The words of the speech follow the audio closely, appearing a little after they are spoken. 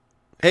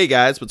Hey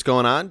guys, what's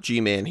going on?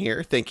 G-Man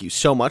here. Thank you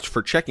so much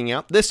for checking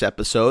out this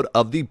episode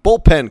of the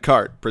Bullpen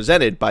Cart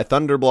presented by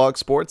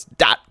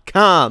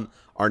ThunderblogSports.com,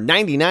 our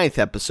 99th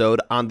episode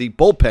on the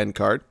Bullpen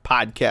Cart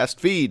podcast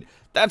feed.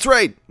 That's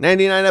right,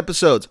 99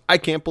 episodes. I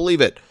can't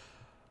believe it.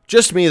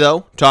 Just me,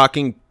 though,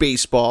 talking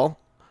baseball,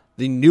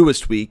 the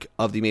newest week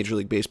of the Major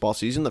League Baseball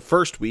season, the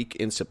first week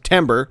in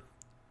September.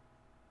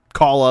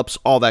 Call-ups,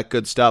 all that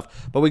good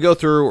stuff. But we go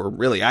through, or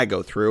really I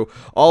go through,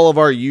 all of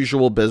our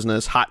usual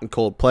business, hot and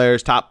cold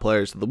players, top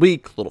players of the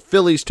week, little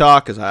Phillies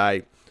talk as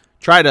I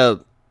try to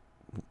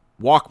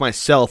walk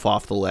myself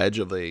off the ledge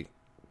of a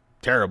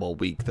terrible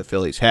week the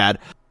Phillies had.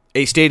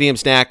 A stadium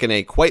snack and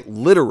a quite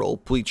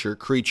literal bleacher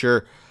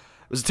creature.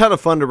 It was a ton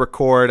of fun to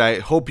record. I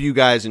hope you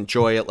guys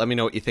enjoy it. Let me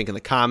know what you think in the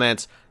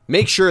comments.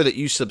 Make sure that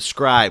you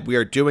subscribe. We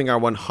are doing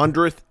our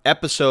 100th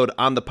episode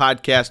on the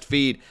podcast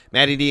feed.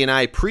 Matty D and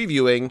I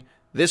previewing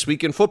This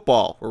Week in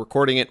Football. We're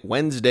recording it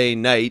Wednesday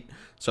night,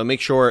 so make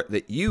sure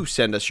that you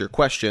send us your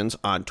questions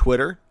on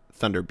Twitter,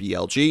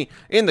 ThunderBLG,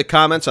 in the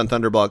comments on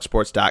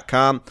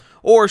ThunderblogSports.com,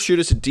 or shoot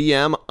us a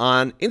DM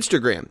on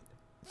Instagram.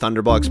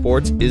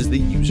 ThunderblogSports is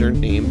the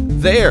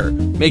username there.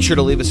 Make sure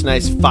to leave us a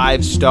nice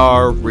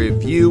 5-star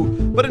review,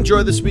 but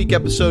enjoy this week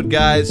episode,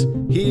 guys.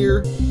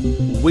 Here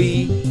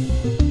we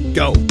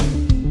go.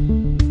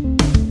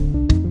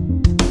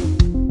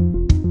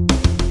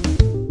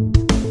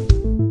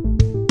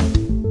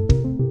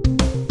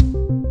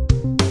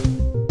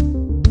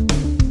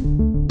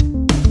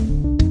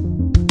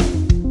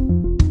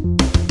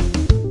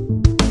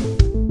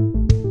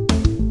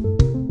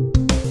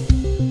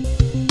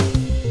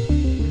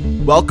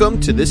 Welcome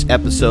to this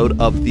episode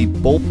of the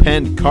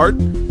Bullpen Cart,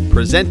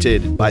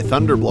 presented by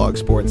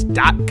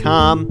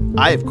ThunderblogSports.com.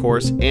 I, of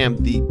course, am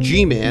the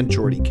G-Man,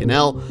 Jordy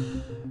Cannell.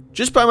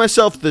 Just by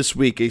myself this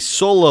week, a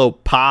solo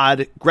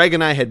pod. Greg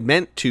and I had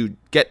meant to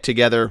get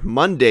together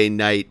Monday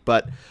night,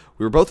 but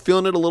we were both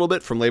feeling it a little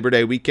bit from Labor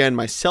Day weekend,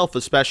 myself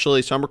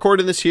especially, so I'm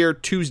recording this here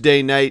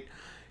Tuesday night.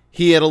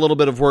 He had a little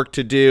bit of work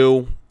to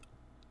do.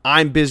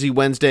 I'm busy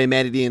Wednesday.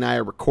 Matty D and I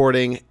are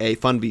recording a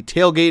Fun V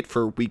tailgate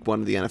for week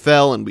 1 of the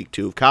NFL and week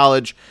 2 of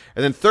college.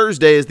 And then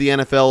Thursday is the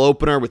NFL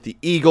opener with the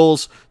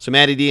Eagles. So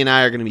Matty D and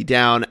I are going to be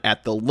down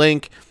at the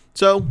link.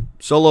 So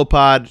solo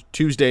pod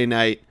Tuesday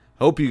night.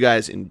 Hope you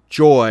guys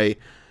enjoy.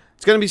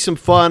 It's going to be some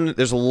fun.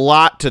 There's a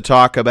lot to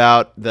talk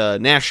about. The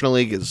National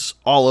League is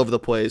all over the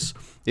place.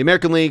 The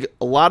American League,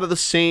 a lot of the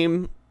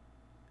same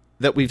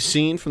that we've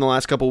seen from the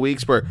last couple of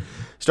weeks. We're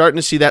starting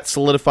to see that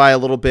solidify a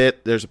little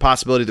bit. There's a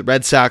possibility the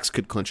Red Sox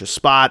could clinch a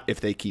spot if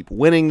they keep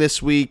winning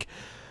this week.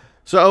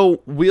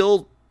 So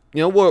we're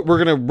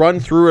going to run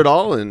through it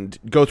all and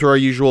go through our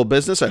usual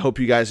business. I hope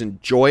you guys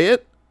enjoy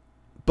it.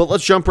 But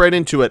let's jump right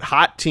into it.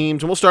 Hot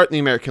teams, and we'll start in the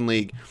American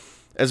League.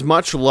 As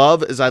much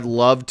love as I'd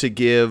love to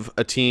give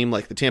a team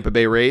like the Tampa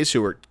Bay Rays,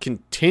 who are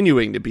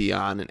continuing to be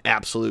on an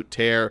absolute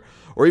tear,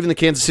 or even the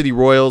Kansas City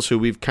Royals, who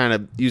we've kind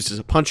of used as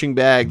a punching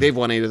bag. They've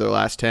won 8 of their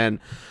last 10.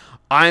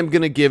 I'm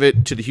going to give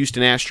it to the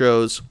Houston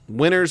Astros,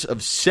 winners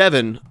of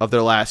 7 of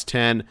their last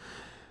 10.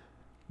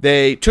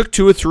 They took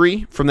 2 of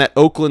 3 from that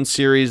Oakland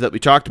series that we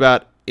talked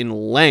about in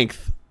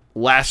length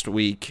last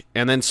week,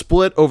 and then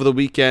split over the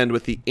weekend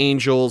with the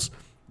Angels.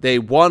 They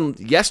won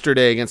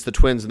yesterday against the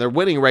Twins, and they're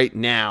winning right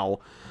now.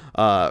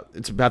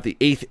 It's about the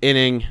 8th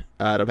inning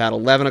at about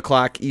 11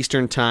 o'clock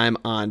Eastern time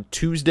on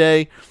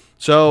Tuesday.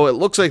 So it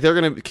looks like they're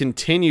going to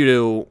continue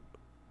to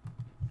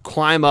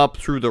climb up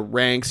through the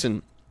ranks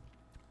and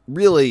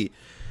really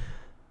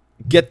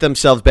get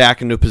themselves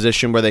back into a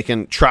position where they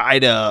can try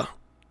to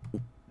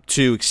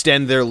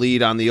extend their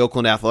lead on the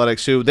Oakland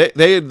Athletics, who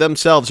they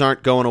themselves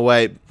aren't going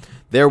away.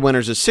 They're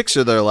winners of 6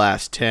 of their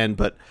last 10,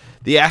 but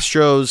the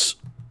Astros,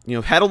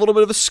 had a little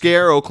bit of a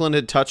scare. Oakland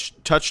had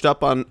touched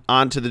up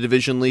onto the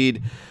division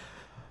lead,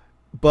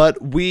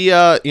 but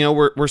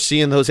we're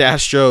seeing those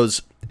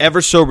Astros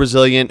ever so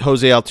resilient.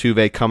 Jose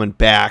Altuve coming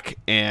back,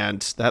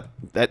 and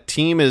that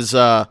team is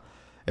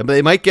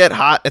they might get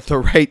hot at the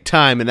right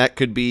time, and that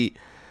could be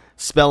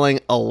spelling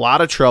a lot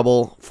of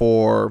trouble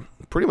for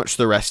pretty much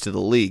the rest of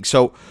the league.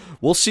 So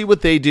we'll see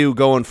what they do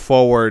going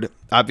forward.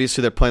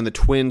 Obviously, they're playing the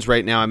Twins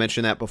right now. I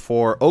mentioned that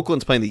before.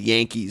 Oakland's playing the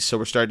Yankees, so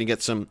we're starting to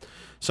get some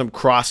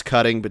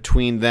cross-cutting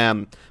between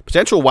them.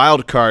 Potential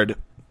wild card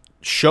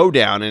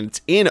showdown, and it's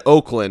in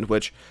Oakland,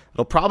 which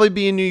it'll probably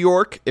be in New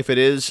York if it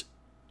is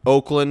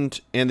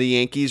Oakland and the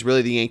Yankees.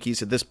 Really, the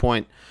Yankees at this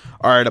point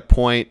are at a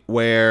point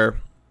where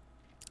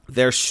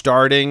they're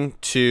starting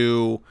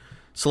to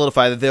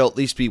solidify that they'll at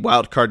least be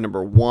wild card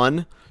number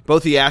 1.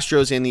 Both the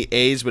Astros and the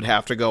A's would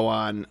have to go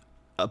on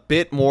a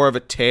bit more of a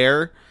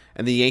tear,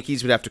 and the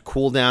Yankees would have to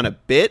cool down a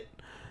bit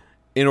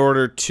in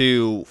order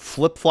to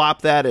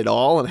flip-flop that at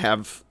all and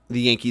have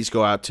the Yankees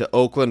go out to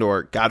Oakland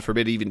or, God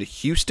forbid, even to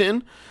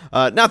Houston.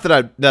 Not that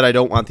I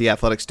don't want the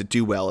Athletics to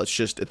do well. It's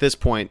just at this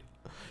point,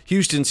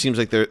 Houston seems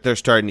like they're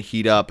starting to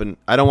heat up, and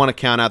I don't want to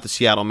count out the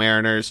Seattle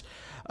Mariners.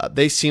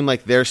 They seem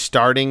like they're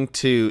starting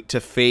to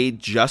fade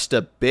just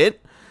a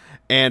bit.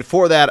 And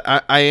for that,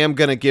 I am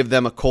going to give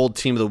them a cold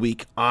team of the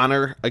week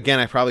honor. Again,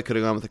 I probably could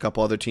have gone with a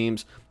couple other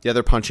teams. The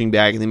other punching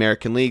bag in the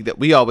American League that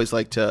we always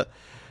like to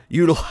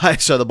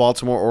utilize are the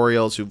Baltimore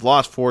Orioles, who've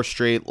lost 4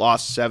 straight,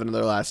 lost 7 of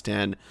their last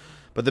 10.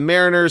 But the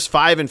Mariners,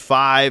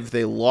 5-5,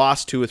 they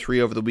lost 2 or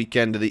 3 over the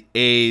weekend to the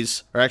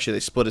A's. Or actually, they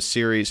split a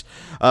series.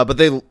 But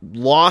they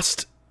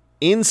lost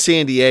in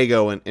San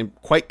Diego and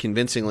quite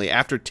convincingly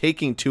after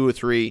taking 2 or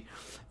 3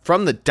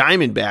 from the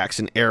Diamondbacks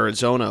in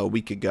Arizona a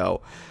week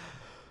ago.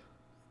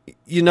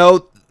 You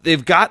know,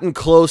 they've gotten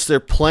close. They're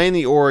playing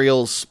the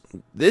Orioles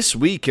this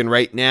week and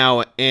right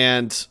now.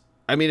 And,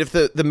 I mean, if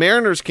the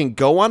Mariners can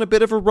go on a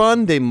bit of a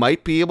run, they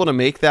might be able to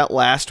make that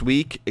last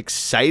week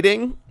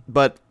exciting.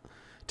 But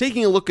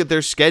taking a look at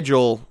their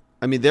schedule,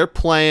 I mean, they're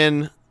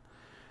playing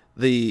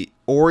the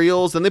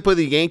Orioles, then they play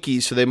the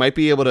Yankees, so they might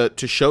be able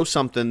to show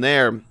something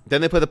there.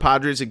 Then they play the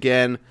Padres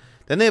again.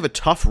 Then they have a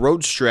tough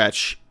road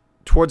stretch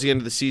towards the end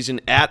of the season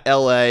at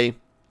LA,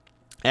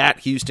 at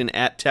Houston,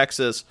 at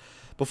Texas,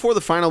 before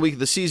the final week of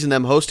the season,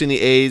 them hosting the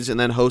A's and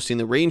then hosting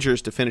the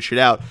Rangers to finish it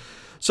out.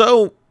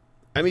 So,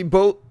 I mean,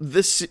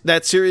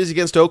 that series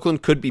against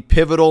Oakland could be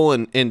pivotal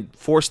and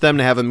force them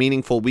to have a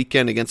meaningful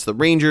weekend against the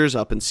Rangers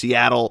up in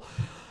Seattle.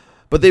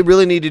 But they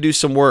really need to do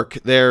some work.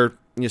 They're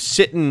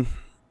sitting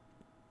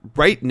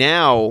right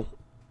now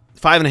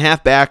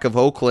 5.5 back of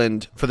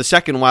Oakland for the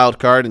second wild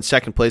card and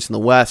second place in the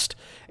West,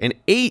 and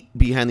 8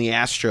 behind the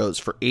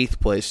Astros for 8th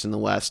place in the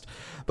West.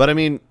 But, I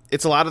mean,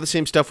 it's a lot of the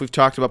same stuff we've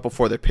talked about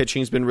before. Their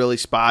pitching's been really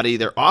spotty.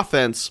 Their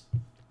offense,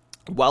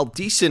 while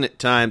decent at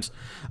times,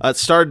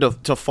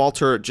 started to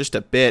falter just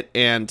a bit.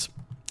 And,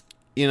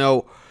 you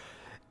know,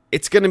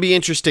 it's going to be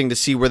interesting to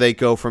see where they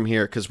go from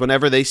here, because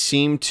whenever they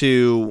seem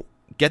to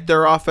get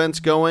their offense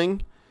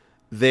going,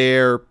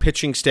 their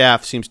pitching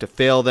staff seems to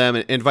fail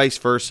them, and vice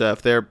versa.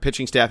 If their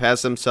pitching staff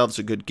has themselves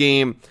a good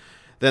game,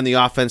 then the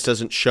offense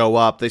doesn't show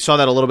up. They saw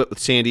that a little bit with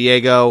San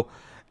Diego,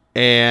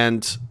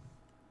 and,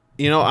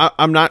 you know,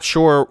 I'm not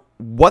sure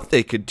what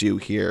they could do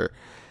here.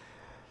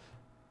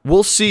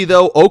 We'll see,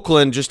 though.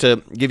 Oakland, just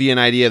to give you an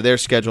idea of their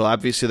schedule,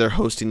 obviously they're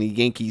hosting the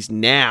Yankees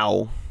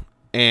now,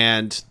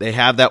 and they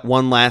have that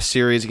one last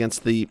series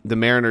against the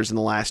Mariners in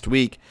the last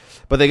week.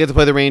 But they get to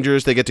play the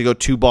Rangers. They get to go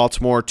to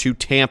Baltimore, to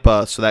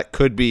Tampa, so that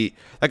could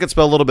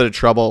spell a little bit of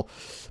trouble.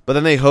 But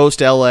then they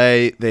host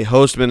LA, they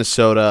host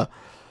Minnesota,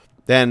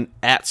 then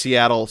at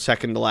Seattle,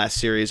 second to last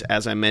series,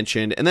 as I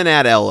mentioned, and then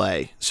at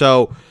LA.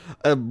 So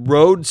a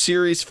road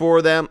series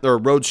for them, or a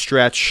road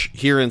stretch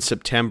here in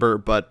September,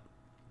 but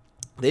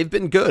they've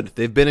been good.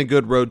 They've been a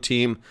good road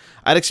team.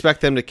 I'd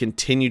expect them to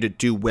continue to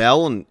do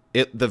well, and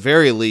at the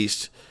very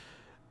least,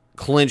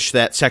 clinch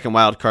that second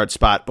wild card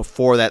spot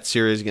before that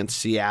series against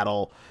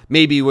Seattle.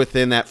 Maybe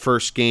within that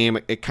first game.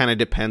 It kind of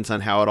depends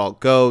on how it all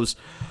goes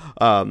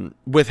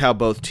with how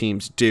both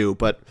teams do.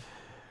 But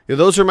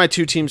those are my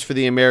 2 teams for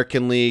the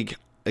American League.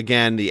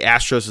 Again, the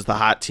Astros is the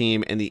hot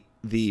team, and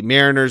the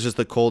Mariners is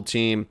the cold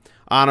team.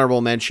 Honorable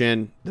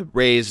mention, the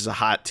Rays is a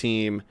hot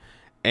team,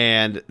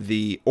 and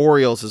the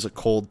Orioles is a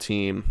cold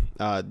team.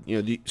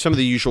 Some of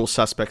the usual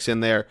suspects in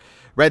there.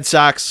 Red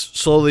Sox,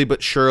 slowly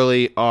but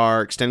surely,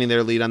 are extending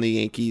their lead on the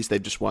Yankees.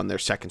 They've just won their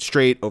second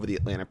straight over the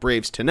Atlanta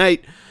Braves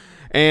tonight.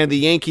 And the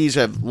Yankees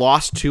have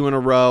lost 2 in a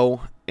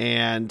row.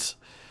 And,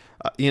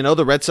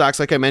 the Red Sox,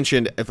 like I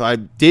mentioned, if I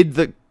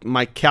did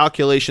my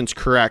calculations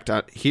correct,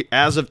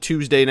 as of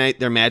Tuesday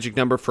night, their magic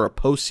number for a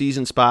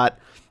postseason spot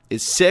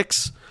is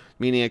 6,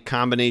 meaning a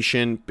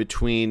combination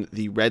between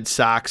the Red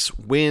Sox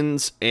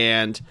wins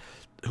and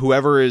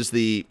whoever is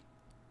the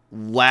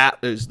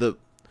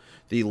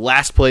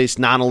last place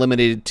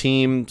non-eliminated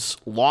team's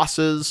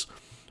losses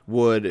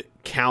would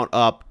count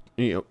up.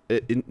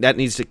 That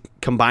needs to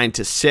combine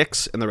to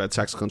 6, and the Red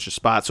Sox clinch a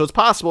spot. So it's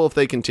possible, if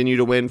they continue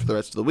to win for the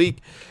rest of the week,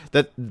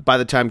 that by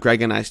the time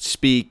Greg and I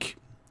speak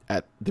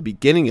at the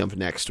beginning of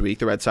next week,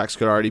 the Red Sox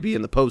could already be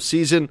in the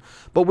postseason.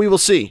 But we will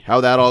see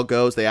how that all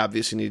goes. They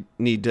obviously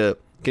need to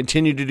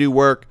continue to do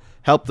work,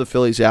 help the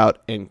Phillies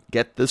out, and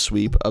get the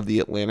sweep of the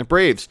Atlanta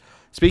Braves.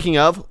 Speaking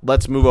of,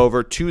 let's move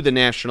over to the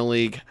National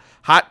League.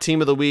 Hot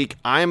team of the week,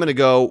 I am going to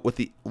go with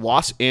the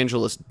Los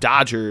Angeles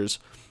Dodgers,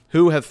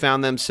 who have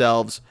found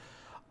themselves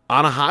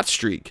on a hot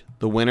streak,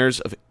 the winners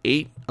of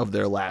 8 of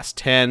their last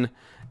 10,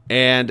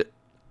 and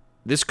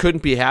this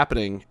couldn't be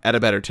happening at a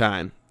better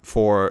time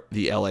for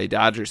the LA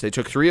Dodgers. They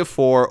took 3 of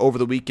 4 over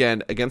the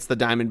weekend against the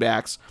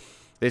Diamondbacks.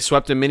 They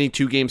swept a mini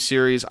 2-game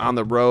series on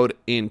the road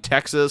in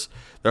Texas.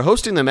 They're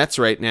hosting the Mets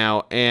right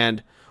now,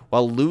 and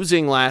while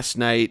losing last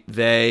night,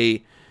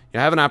 they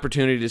have an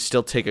opportunity to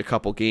still take a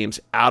couple games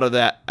out of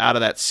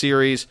that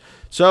series.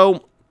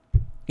 So,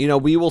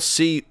 we will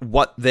see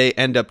what they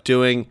end up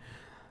doing.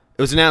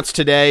 It was announced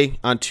today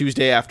on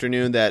Tuesday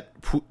afternoon that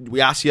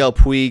Yasiel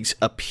Puig's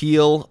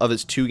appeal of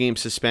his 2-game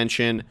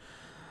suspension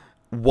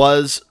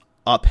was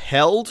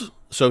upheld,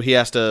 so he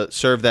has to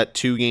serve that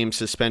 2-game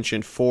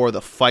suspension for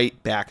the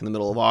fight back in the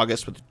middle of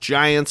August with the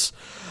Giants.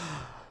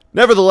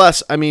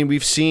 Nevertheless,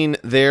 we've seen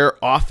their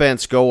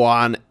offense go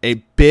on a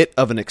bit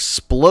of an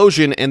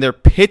explosion, and their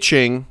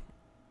pitching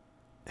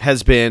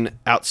has been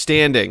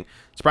outstanding.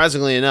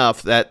 surprisingly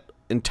enough, that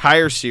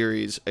entire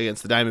series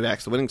against the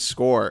Diamondbacks, the winning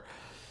score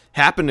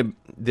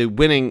the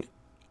winning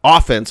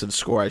offensive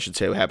score, I should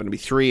say, happened to be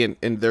 3,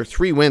 and their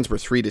 3 wins were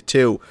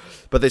 3-2,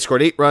 but they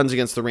scored 8 runs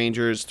against the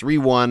Rangers,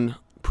 3-1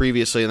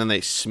 previously, and then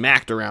they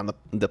smacked around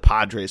the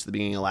Padres at the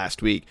beginning of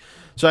last week.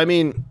 So, I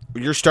mean,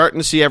 you're starting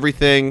to see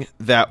everything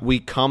that we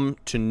come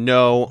to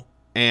know,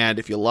 and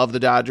if you love the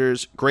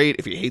Dodgers, great.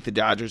 If you hate the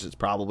Dodgers, it's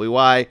probably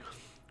why.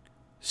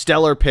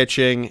 Stellar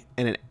pitching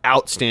and an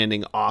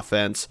outstanding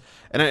offense.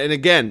 And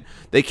again,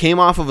 they came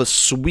off of a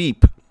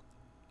sweep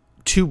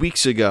 2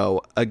 weeks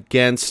ago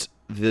against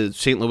the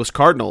St. Louis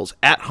Cardinals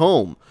at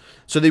home.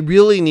 So they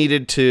really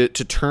needed to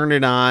turn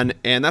it on,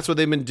 and that's what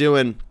they've been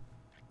doing.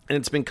 And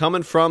it's been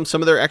coming from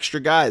some of their extra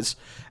guys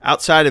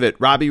outside of it.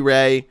 Robbie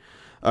Ray,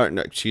 that's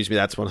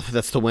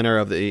the winner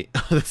of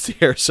that's the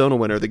Arizona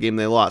winner of the game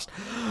they lost.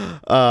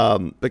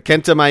 But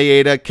Kenta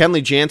Maeda,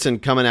 Kenley Jansen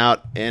coming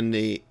out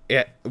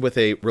with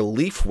a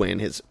relief win.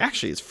 His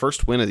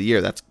first win of the year.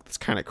 That's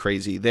kind of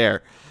crazy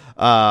there.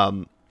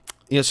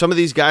 Some of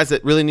these guys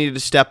that really needed to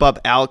step up.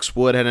 Alex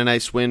Wood had a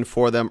nice win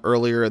for them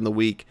earlier in the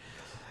week,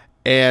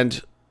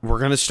 and we're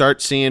going to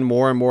start seeing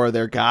more and more of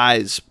their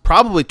guys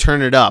probably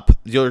turn it up.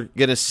 You're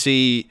going to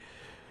see,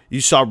 you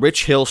saw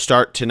Rich Hill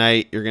start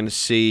tonight. You're going to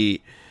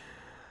see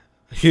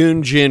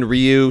Hyunjin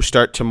Ryu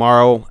start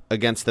tomorrow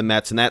against the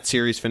Mets in that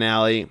series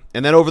finale.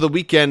 And then over the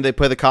weekend, they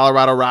play the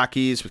Colorado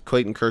Rockies with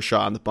Clayton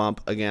Kershaw on the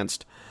bump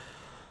against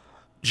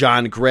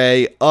John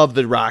Gray of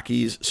the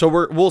Rockies. So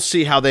we'll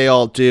see how they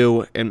all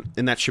do, and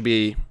that should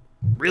be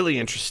really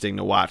interesting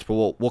to watch.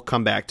 But we'll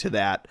come back to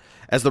that.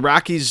 As the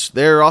Rockies,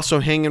 they're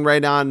also hanging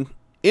right on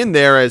in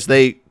there as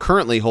they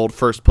currently hold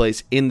first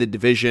place in the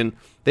division.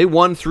 They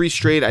won 3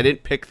 straight. I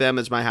didn't pick them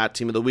as my hot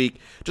team of the week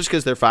just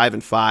because they're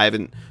 5-5,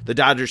 and the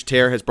Dodgers'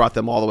 tear has brought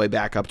them all the way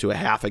back up to a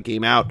half a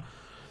game out.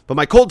 But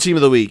my cold team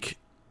of the week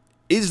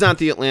is not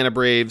the Atlanta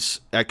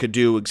Braves. I could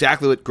do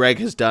exactly what Greg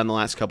has done the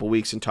last couple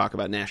weeks and talk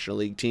about National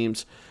League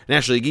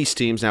East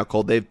teams, how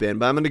cold they've been.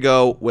 But I'm going to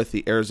go with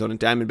the Arizona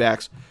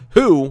Diamondbacks,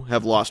 who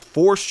have lost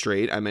 4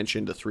 straight. I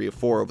mentioned a 3 of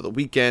 4 over the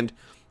weekend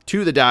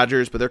to the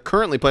Dodgers, but they're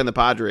currently playing the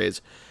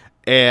Padres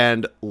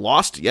and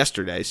lost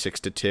yesterday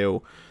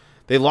 6-2.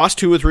 They lost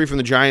 2 or 3 from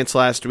the Giants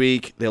last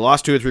week. They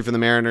lost 2 or 3 from the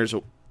Mariners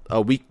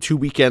 2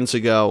 weekends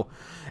ago.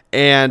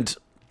 And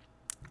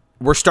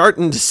we're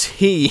starting to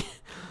see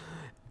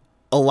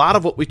a lot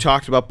of what we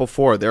talked about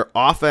before. Their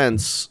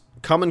offense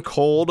coming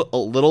cold a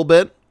little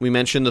bit. We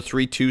mentioned the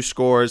 3-2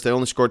 scores. They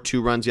only scored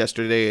 2 runs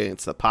yesterday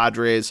against the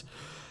Padres.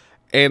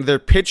 And their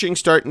pitching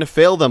starting to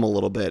fail them a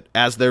little bit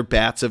as their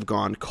bats have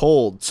gone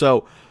cold.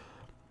 So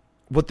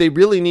what they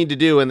really need to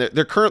do, and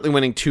they're currently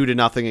winning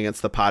 2-0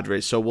 against the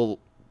Padres, so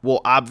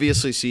we'll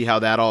obviously see how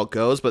that all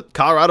goes. But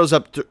Colorado's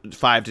up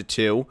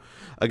 5-2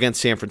 against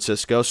San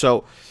Francisco,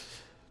 so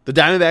the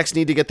Diamondbacks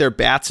need to get their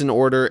bats in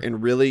order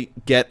and really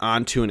get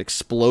onto an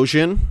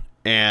explosion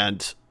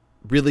and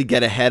really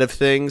get ahead of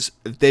things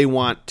if they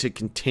want to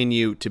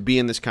continue to be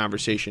in this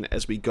conversation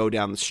as we go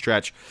down the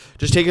stretch.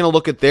 Just taking a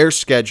look at their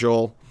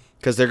schedule,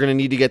 because they're going to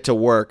need to get to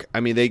work.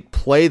 I mean, they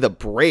play the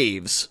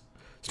Braves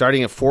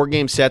starting a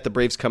 4-game set. The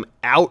Braves come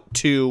out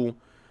to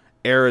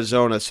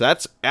Arizona, so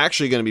that's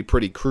actually going to be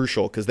pretty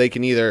crucial because they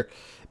can either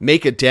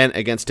make a dent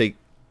against a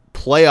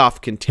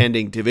playoff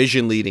contending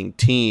division leading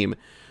team.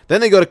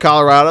 Then they go to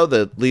Colorado,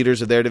 the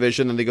leaders of their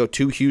division. Then they go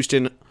to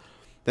Houston.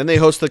 Then they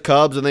host the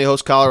Cubs, and they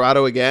host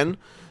Colorado again.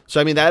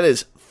 So, I mean, that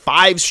is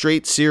 5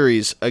 straight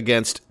series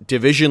against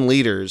division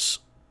leaders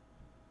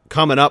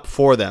coming up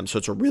for them. So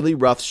it's a really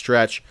rough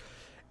stretch,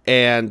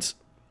 and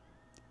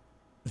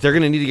they're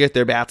going to need to get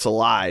their bats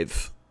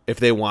alive if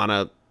they want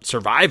to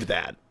survive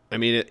that. I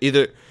mean,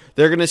 either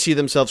they're going to see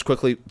themselves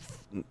quickly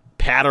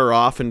patter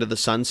off into the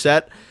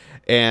sunset,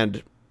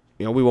 and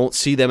we won't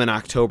see them in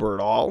October at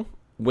all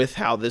with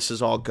how this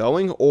is all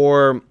going,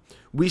 or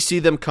we see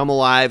them come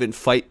alive and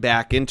fight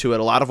back into it.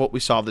 A lot of what we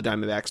saw of the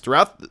Diamondbacks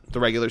throughout the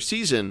regular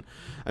season,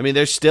 I mean,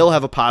 they still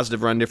have a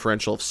positive run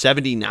differential of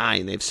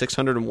 79. They have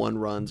 601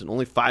 runs and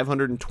only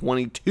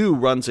 522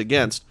 runs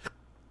against.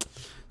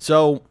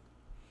 So,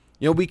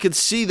 we could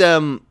see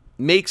them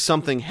make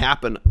something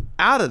happen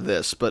out of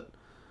this, but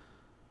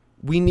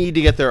we need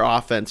to get their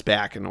offense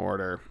back in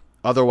order.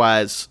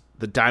 Otherwise,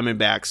 the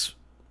Diamondbacks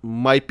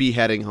might be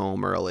heading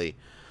home early.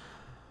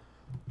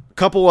 A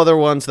couple other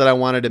ones that I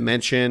wanted to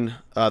mention.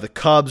 The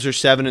Cubs are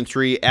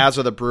 7-3, as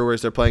are the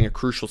Brewers. They're playing a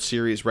crucial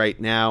series right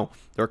now.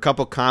 There are a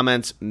couple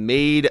comments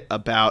made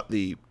about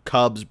the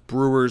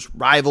Cubs-Brewers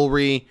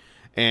rivalry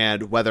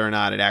and whether or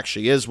not it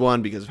actually is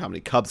one because of how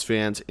many Cubs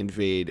fans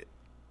invade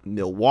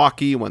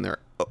Milwaukee when they're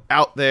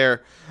out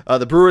there.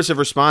 The Brewers have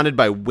responded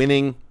by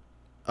winning.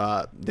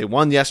 They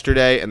won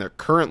yesterday, and they're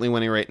currently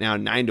winning right now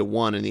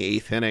 9-1 in the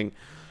 8th inning.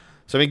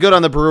 So, I mean, good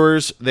on the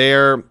Brewers.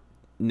 They're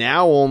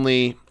now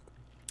only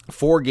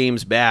 4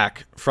 games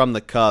back from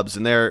the Cubs,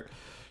 and they're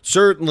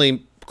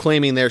certainly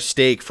claiming their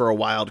stake for a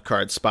wild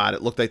card spot.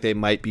 It looked like they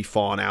might be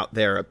falling out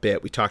there a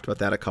bit. We talked about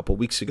that a couple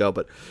weeks ago,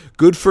 but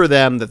good for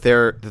them that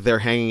they're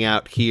hanging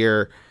out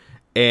here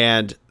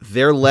and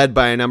they're led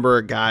by a number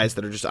of guys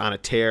that are just on a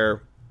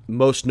tear.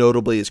 Most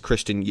notably is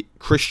Christian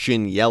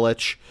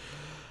Yelich.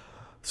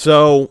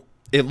 So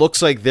it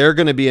looks like they're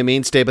going to be a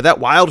mainstay. But that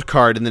wild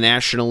card in the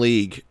National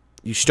League,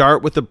 you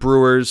start with the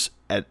Brewers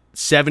at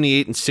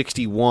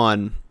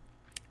 78-61.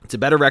 It's a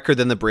better record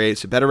than the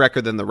Braves, a better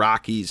record than the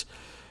Rockies,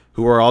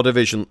 who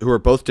are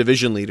both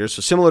division leaders.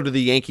 So similar to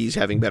the Yankees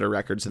having better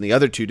records than the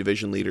other two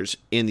division leaders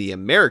in the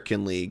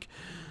American League.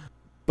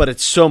 But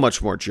it's so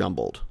much more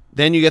jumbled.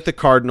 Then you get the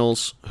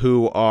Cardinals,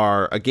 who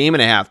are a game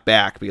and a half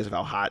back because of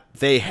how hot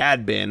they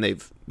had been.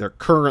 They're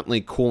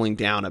currently cooling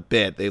down a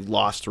bit. They've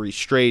lost 3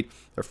 straight.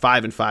 They're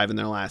 5-5 in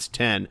their last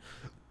 10.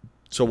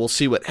 So we'll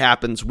see what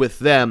happens with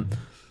them.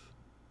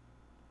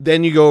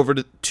 Then you go over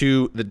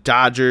to the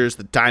Dodgers,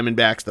 the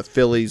Diamondbacks, the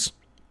Phillies.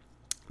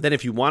 Then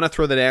if you want to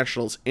throw the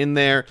Nationals in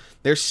there,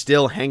 they're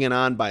still hanging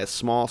on by a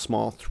small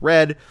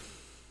thread.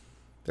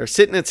 They're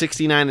sitting at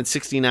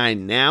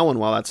 69-69 now, and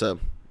while that's a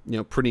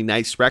pretty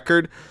nice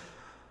record,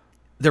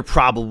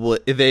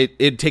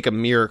 it'd take a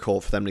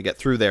miracle for them to get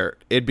through there.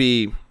 It'd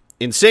be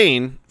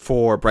insane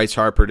for Bryce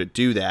Harper to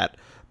do that,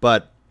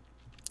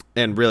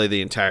 and really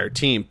the entire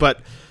team. But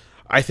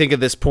I think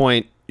at this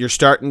point, you're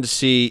starting to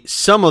see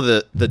some of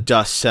the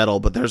dust settle,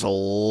 but there's a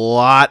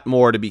lot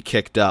more to be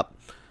kicked up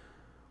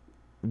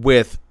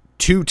with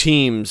 2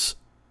 teams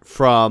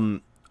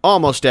from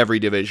almost every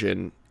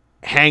division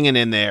hanging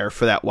in there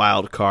for that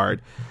wild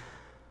card.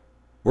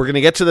 We're going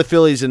to get to the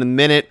Phillies in a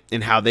minute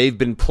and how they've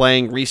been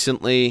playing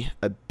recently.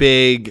 A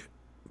big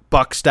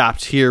buck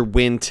stops here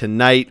win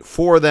tonight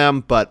for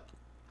them, but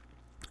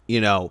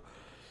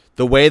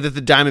the way that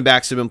the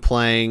Diamondbacks have been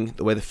playing,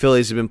 the way the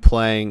Phillies have been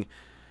playing,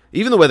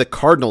 even the way the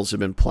Cardinals have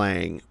been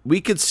playing,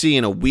 we could see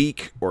in a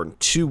week or in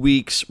 2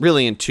 weeks,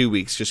 really in 2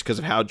 weeks, just because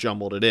of how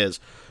jumbled it is,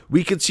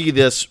 we could see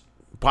this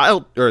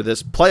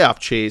playoff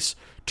chase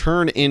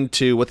turn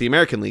into what the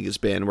American League has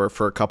been, where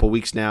for a couple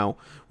weeks now,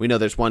 we know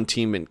there's one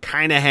team and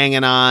kind of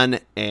hanging on,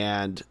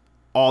 and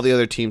all the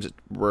other teams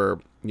were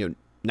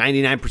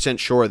 99%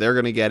 sure they're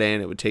going to get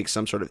in. It would take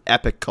some sort of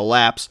epic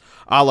collapse,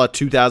 a la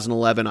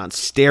 2011 on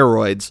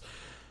steroids,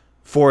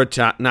 for it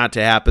not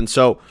to happen.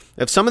 So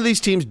if some of these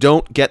teams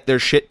don't get their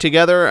shit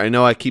together, I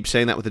know I keep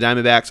saying that with the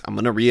Diamondbacks, I'm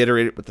going to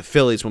reiterate it with the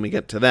Phillies when we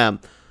get to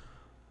them.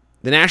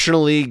 The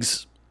National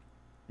League's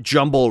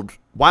jumbled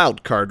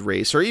wild card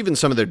race, or even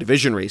some of their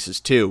division races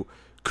too,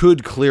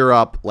 could clear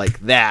up like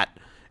that,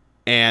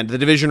 and the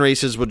division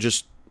races would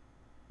just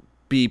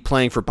be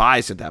playing for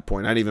buys at that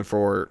point, not even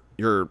for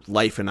your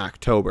life in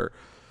October.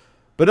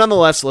 But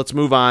nonetheless, let's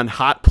move on.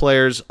 Hot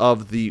players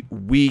of the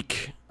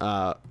week.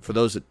 For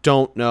those that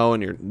don't know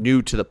and you're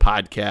new to the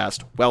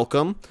podcast,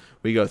 welcome.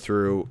 We go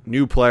through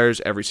new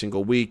players every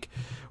single week.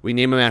 We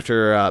name them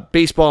after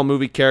baseball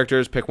movie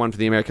characters, pick one for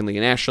the American League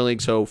and National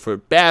League. So for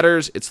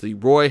batters, it's the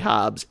Roy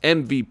Hobbs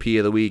MVP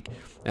of the week.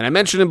 And I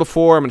mentioned him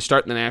before. I'm going to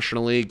start in the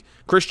National League.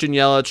 Christian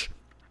Yelich,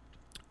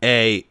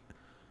 a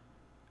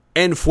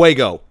en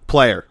fuego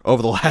player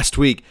over the last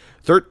week.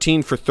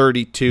 13 for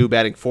 32,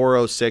 batting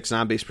 .406,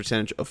 on-base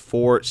percentage of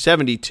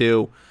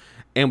 .472.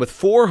 And with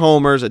 4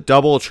 homers, a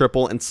double, a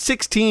triple, and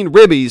 16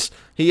 ribbies,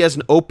 he has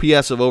an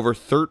OPS of over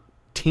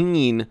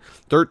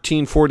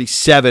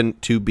 1347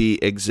 to be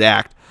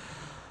exact.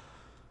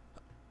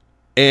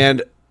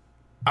 And,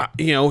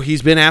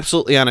 he's been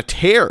absolutely on a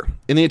tear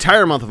in the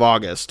entire month of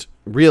August,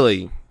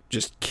 really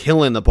just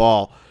killing the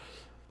ball.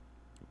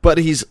 But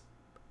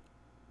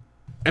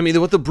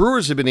what the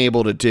Brewers have been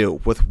able to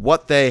do with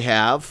what they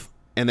have,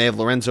 and they have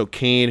Lorenzo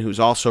Cain, who's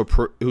also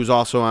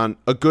on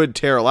a good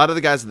tear. A lot of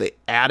the guys that they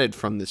added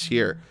from this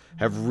year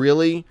have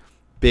really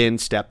been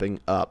stepping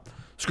up.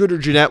 Scooter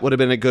Gennett would have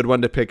been a good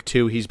one to pick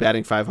too. He's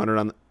batting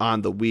 .500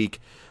 on the week.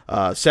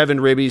 7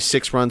 ribbies,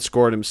 6 runs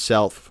scored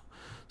himself.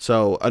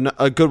 So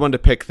a good one to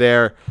pick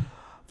there.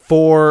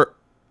 For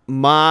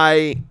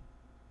my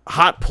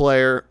hot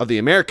player of the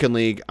American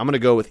League, I'm going to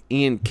go with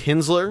Ian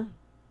Kinsler,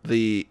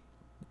 the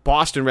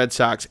Boston Red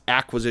Sox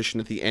acquisition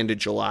at the end of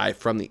July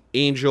from the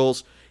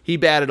Angels. He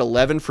batted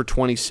 11 for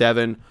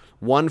 27,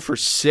 1 for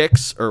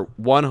 6, or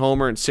 1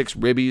 homer and 6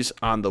 ribbies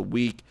on the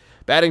week.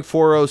 Batting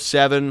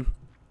 .407.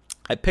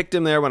 I picked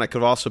him there when I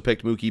could have also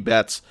picked Mookie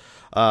Betts.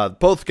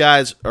 Both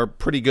guys are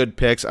pretty good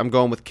picks. I'm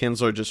going with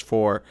Kinsler just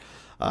for,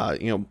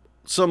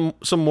 some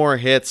more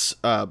hits.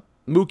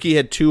 Mookie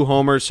had 2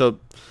 homers, so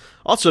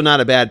also not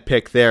a bad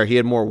pick there. He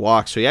had more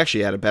walks, so he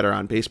actually had a better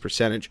on-base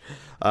percentage.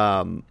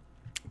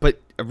 But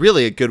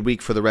really a good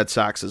week for the Red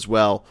Sox as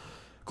well.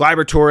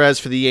 Gleyber Torres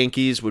for the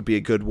Yankees would be a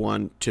good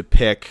one to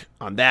pick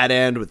on that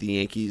end, with the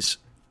Yankees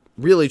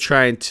really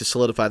trying to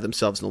solidify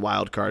themselves in the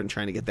wild card and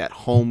trying to get that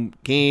home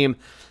game.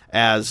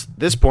 As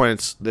this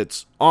point,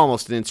 it's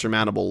almost an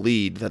insurmountable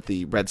lead that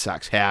the Red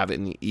Sox have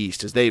in the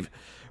East, as they've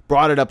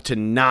brought it up to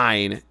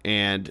 9,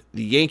 and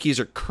the Yankees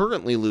are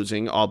currently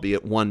losing,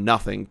 albeit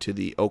 1-0 to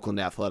the Oakland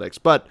Athletics.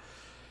 But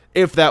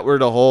if that were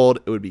to hold,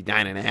 it would be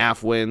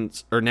 9.5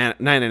 wins, or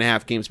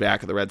 9.5 games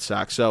back of the Red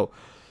Sox. So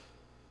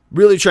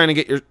really trying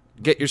to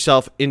get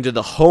yourself into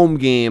the home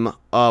game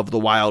of the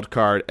wild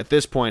card at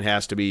this point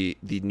has to be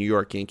the New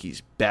York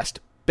Yankees' best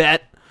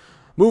bet.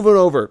 Moving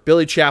over,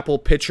 Billy Chappell,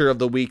 Pitcher of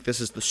the Week.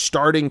 This is the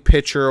Starting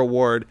Pitcher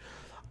Award.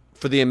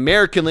 For the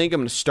American League,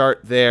 I'm going to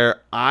start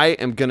there. I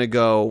am going to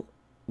go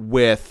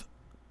with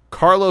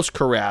Carlos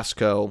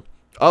Carrasco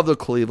of the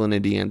Cleveland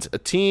Indians, a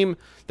team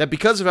that,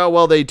 because of how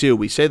well they do,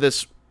 we say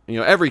this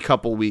every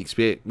couple weeks,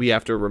 we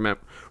have to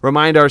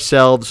remind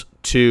ourselves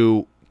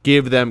to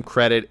give them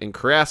credit, and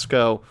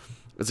Carrasco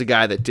is a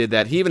guy that did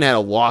that. He even had a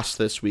loss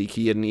this week.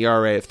 He had an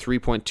ERA of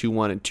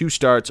 3.21 and 2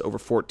 starts over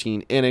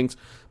 14 innings,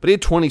 but he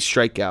had 20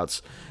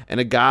 strikeouts, and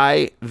a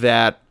guy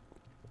that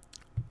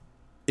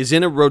is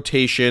in a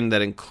rotation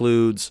that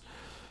includes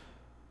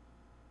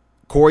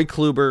Corey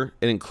Kluber,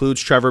 it includes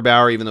Trevor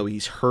Bauer, even though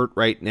he's hurt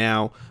right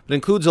now, but it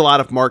includes a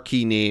lot of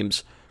marquee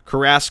names.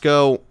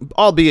 Carrasco,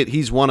 albeit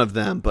he's one of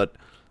them, but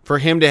for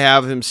him to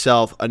have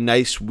himself a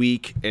nice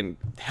week and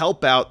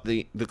help out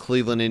the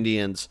Cleveland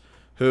Indians,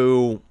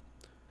 who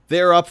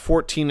they're up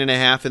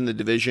 14.5 in the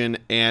division,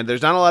 and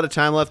there's not a lot of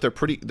time left. They're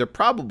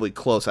probably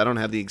close. I don't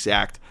have the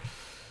exact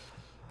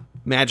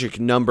magic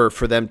number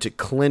for them to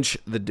clinch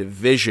the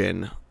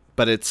division,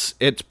 but it's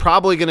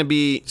probably going to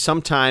be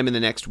sometime in the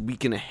next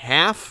week and a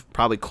half,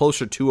 probably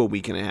closer to a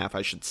week and a half,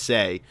 I should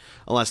say,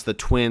 unless the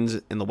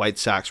Twins and the White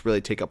Sox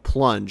really take a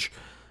plunge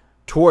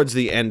towards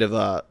the end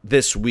of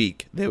this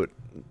week. It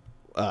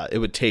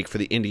would take for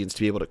the Indians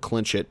to be able to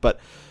clinch it. But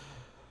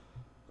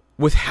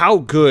with how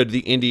good the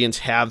Indians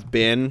have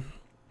been,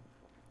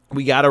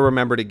 we got to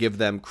remember to give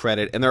them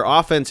credit. And their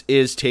offense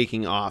is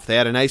taking off. They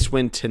had a nice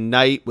win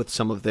tonight with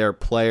some of their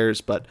players,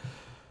 but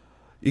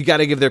you got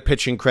to give their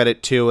pitching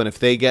credit too. And if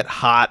they get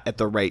hot at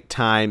the right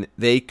time,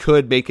 they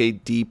could make a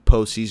deep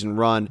postseason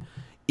run,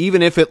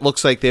 even if it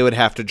looks like they would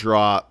have to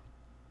draw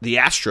the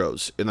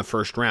Astros in the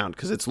first round,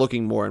 because it's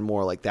looking more and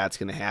more like that's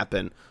going to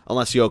happen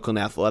unless the Oakland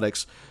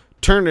Athletics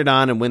turn it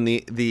on and win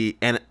the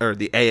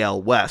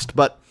AL West.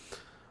 But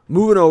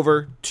moving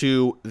over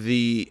to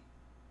the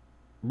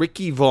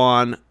Ricky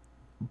Vaughn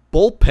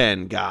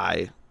bullpen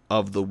guy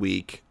of the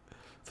week.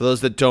 For those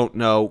that don't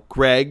know,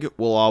 Greg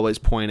will always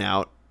point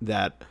out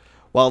that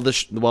while the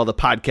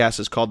podcast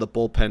is called the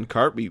Bullpen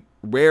Cart, we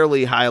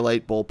rarely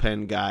highlight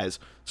bullpen guys.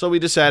 So we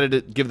decided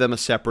to give them a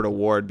separate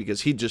award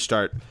because he'd just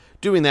start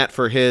doing that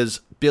for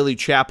his Billy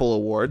Chappell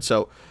award.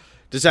 So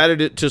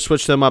decided to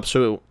switch them up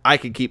so I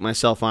could keep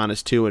myself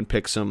honest too and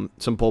pick some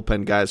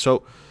bullpen guys.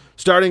 So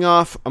starting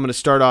off, I'm going to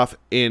start off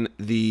in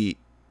the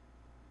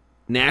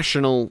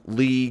National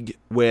League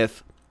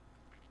with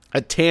a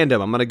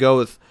tandem. I'm going to go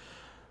with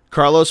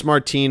Carlos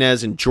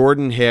Martinez and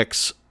Jordan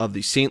Hicks of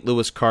the St.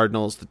 Louis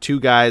Cardinals. The two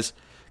guys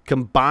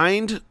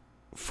combined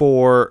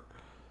for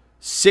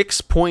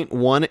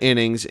 6.1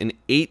 innings in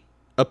 8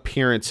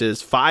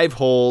 appearances, 5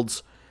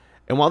 holds,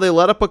 and while they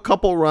let up a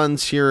couple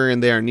runs here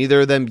and there,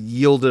 neither of them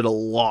yielded a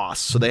loss.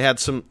 So they had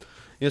some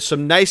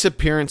nice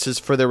appearances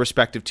for their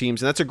respective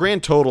teams, and that's a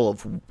grand total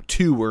of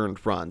 2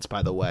 earned runs,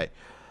 by the way.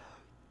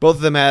 Both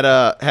of them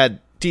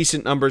had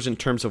decent numbers in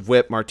terms of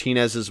whip.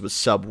 Martinez's was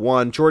sub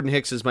 1. Jordan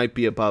Hicks's might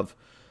be above,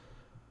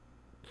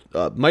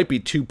 might be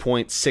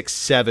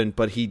 2.67,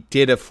 but he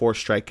did have 4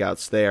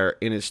 strikeouts there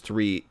in his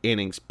 3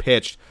 innings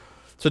pitched.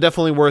 So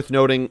definitely worth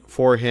noting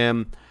for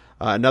him.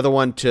 Another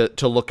one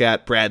to look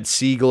at, Brad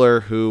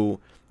Siegler, who,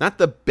 not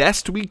the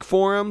best week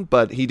for him,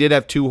 but he did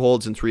have 2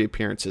 holds and 3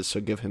 appearances, so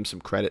give him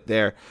some credit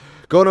there.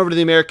 Going over to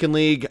the American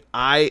League,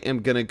 I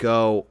am going to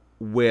go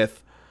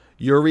with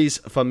Yuri's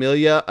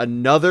Familia.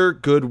 Another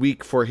good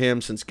week for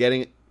him since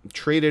getting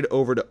traded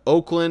over to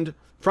Oakland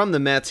from the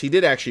Mets. He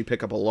did actually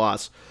pick up a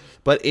loss,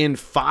 but in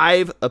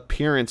 5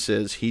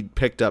 appearances, he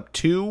picked up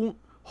 2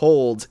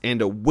 holds and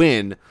a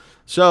win.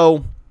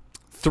 So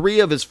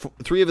 3 of his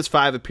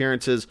 5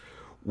 appearances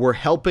were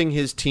helping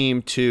his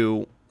team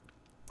to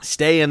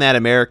stay in that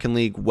American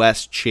League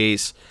West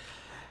chase.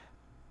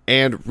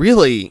 And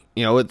really,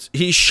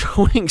 he's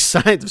showing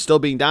signs of still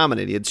being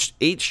dominant. He had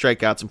 8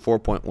 strikeouts and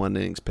 4.1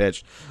 innings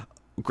pitched.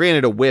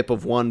 Granted, a whip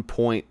of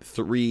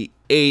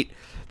 1.38.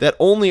 That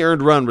only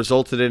earned run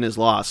resulted in his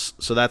loss.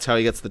 So that's how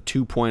he gets the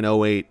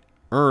 2.08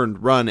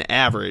 earned run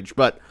average.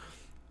 But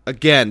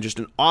again, just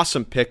an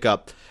awesome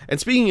pickup. And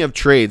speaking of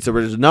trades, there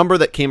was a number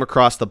that came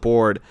across the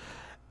board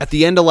at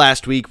the end of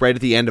last week, right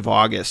at the end of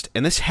August.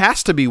 And this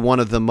has to be one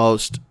of the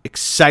most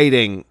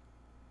exciting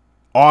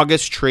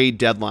August trade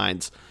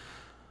deadlines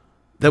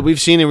that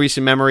we've seen in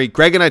recent memory.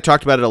 Greg and I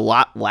talked about it a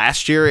lot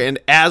last year, and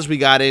as we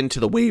got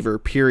into the waiver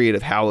period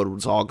of how it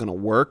was all going to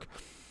work.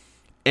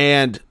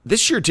 And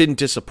this year didn't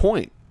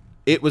disappoint.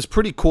 It was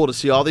pretty cool to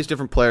see all these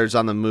different players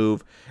on the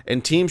move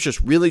and teams just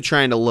really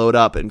trying to load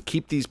up and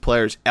keep these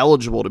players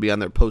eligible to be on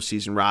their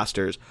postseason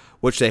rosters,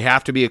 which they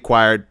have to be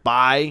acquired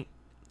by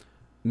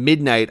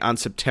midnight on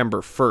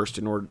September 1st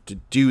in order to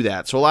do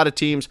that. So a lot of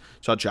teams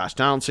saw Josh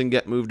Donaldson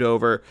get moved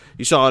over.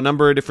 You saw a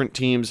number of different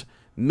teams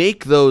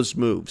make those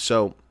moves.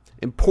 So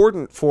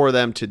important for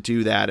them to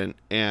do that,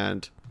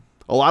 and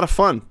a lot of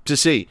fun to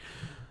see.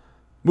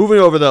 Moving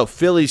over though,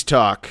 Phillies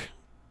talk.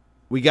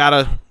 We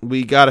gotta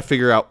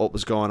figure out what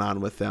was going on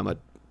with them. A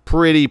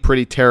pretty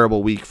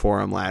terrible week for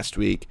them last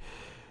week.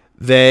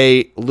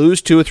 They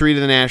lose 2 or 3 to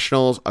the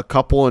Nationals, a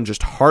couple in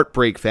just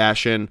heartbreak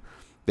fashion.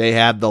 They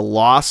had the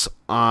loss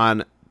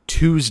on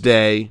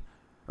Tuesday,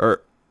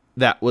 or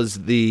that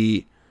was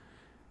the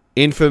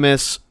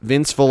infamous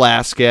Vince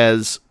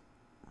Velasquez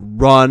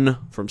run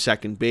from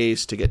second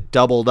base to get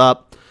doubled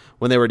up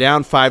when they were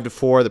down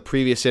 5-4 the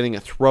previous inning, a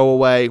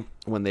throwaway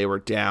when they were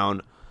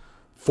down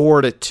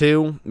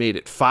 4-2, made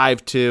it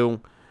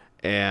 5-2,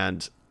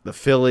 and the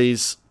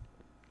Phillies,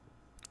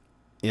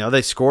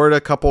 they scored a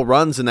couple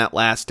runs in that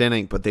last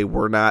inning, but they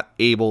were not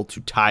able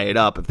to tie it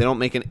up. If they don't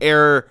make an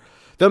error,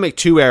 they'll make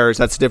 2 errors.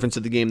 That's the difference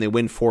of the game. They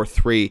win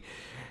 4-3,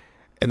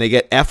 and they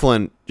get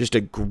Eflin, just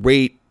a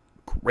great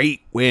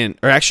win.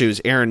 Or actually, it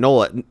was Aaron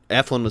Nola.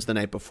 Eflin was the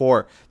night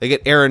before. They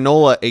get Aaron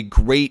Nola a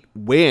great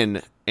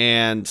win,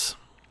 and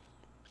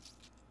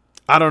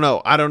I don't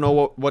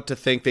know what to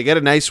think. They get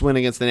a nice win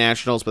against the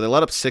Nationals, but they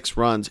let up 6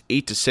 runs.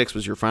 8-6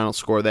 was your final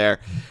score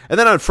there. And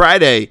then on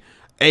Friday,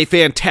 a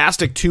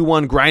fantastic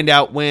 2-1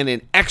 grind-out win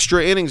in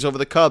extra innings over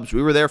the Cubs.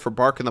 We were there for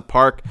Bark in the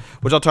Park,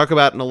 which I'll talk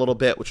about in a little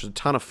bit, which was a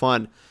ton of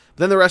fun.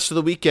 But then the rest of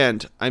the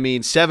weekend,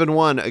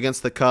 7-1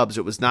 against the Cubs.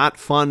 It was not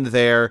fun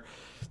there.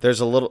 There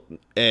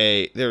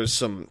was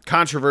some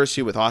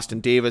controversy with Austin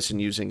Davis and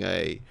using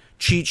a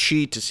cheat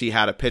sheet to see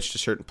how to pitch to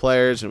certain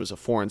players, and it was a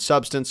foreign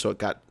substance, so it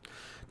got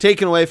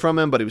taken away from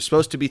him, but he was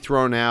supposed to be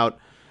thrown out,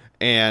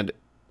 and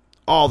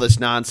all this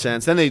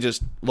nonsense. Then they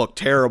just looked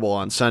terrible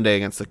on Sunday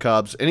against the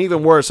Cubs, and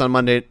even worse on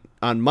Monday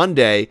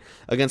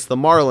against the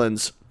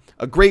Marlins.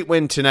 A great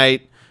win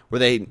tonight where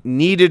they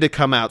needed to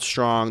come out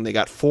strong. They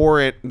got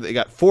 4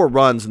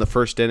 runs in the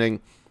first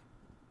inning,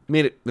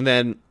 made it, and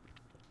then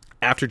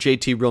after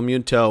JT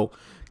Realmuto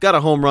got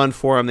a home run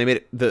for him, they made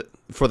it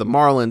for the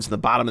Marlins in the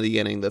bottom of the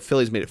inning. The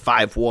Phillies made it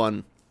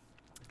 5-1,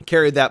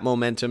 carried that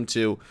momentum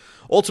to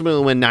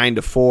ultimately win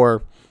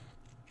 9-4.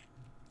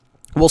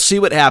 We'll see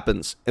what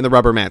happens in the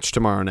rubber match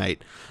tomorrow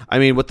night.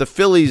 With the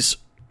Phillies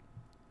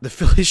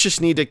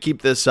just need to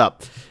keep this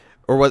up.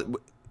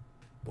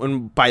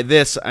 By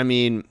this,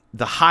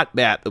 the hot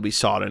bat that we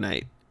saw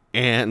tonight.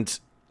 And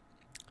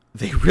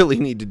they really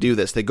need to do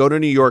this. They go to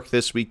New York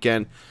this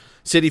weekend.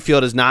 Citi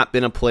Field has not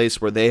been a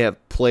place where they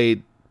have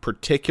played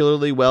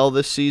particularly well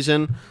this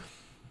season.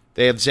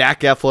 They have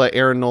Zach Eflin,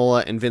 Aaron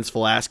Nola, and Vince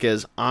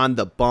Velasquez on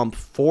the bump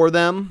for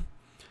them.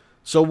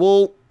 So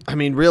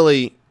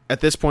really, at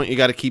this point, you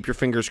got to keep your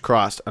fingers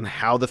crossed on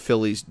how the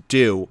Phillies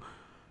do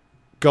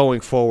going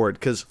forward.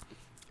 Because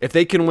if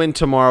they can win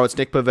tomorrow, it's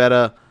Nick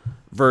Pivetta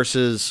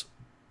versus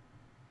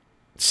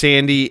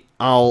Sandy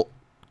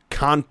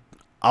Alcantara.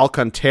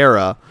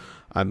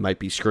 I might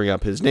be screwing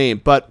up his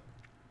name, but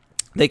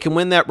they can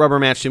win that rubber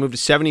match. They move to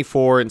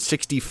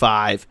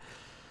 74-65.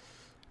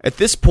 At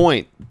this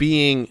point,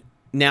 being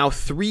now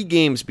 3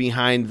 games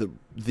behind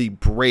the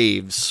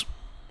Braves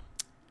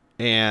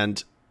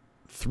and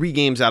 3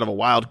 games out of a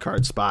wild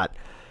card spot,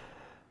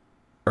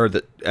 or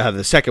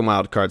the second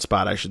wild card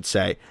spot, I should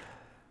say.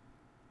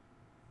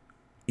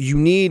 You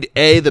need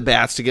the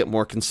bats to get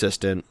more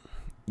consistent.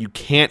 You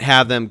can't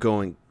have them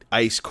going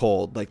ice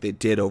cold like they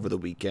did over the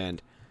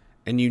weekend,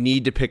 and you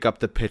need to pick up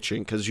the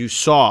pitching because you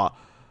saw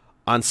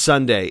on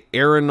Sunday,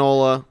 Aaron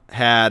Nola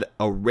had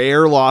a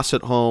rare loss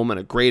at home and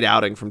a great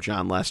outing from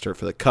John Lester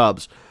for the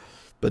Cubs.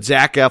 But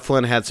Zach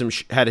Eflin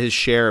had his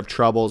share of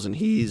troubles, and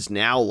he's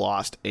now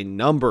lost a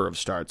number of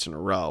starts in a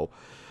row.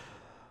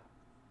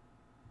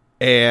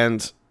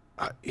 And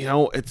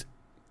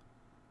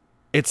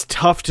it's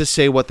tough to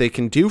say what they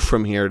can do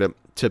from here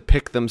to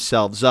pick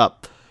themselves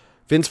up.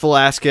 Vince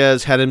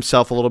Velasquez had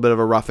himself a little bit of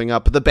a roughing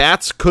up, but the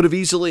bats could have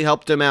easily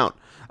helped him out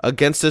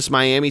against this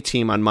Miami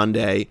team on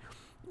Monday,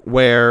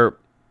 where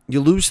you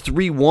lose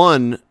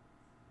 3-1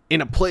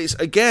 in a place,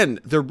 again,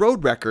 their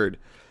road record.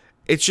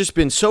 It's just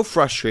been so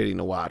frustrating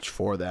to watch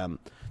for them.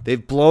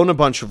 They've blown a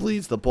bunch of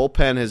leads. The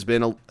bullpen has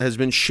been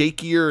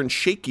shakier and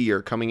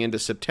shakier coming into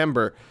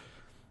September.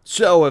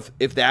 So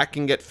if that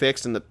can get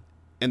fixed and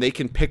they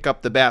can pick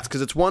up the bats,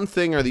 because it's one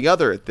thing or the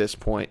other at this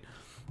point,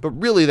 but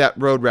really that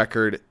road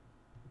record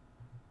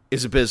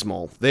is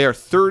abysmal. They are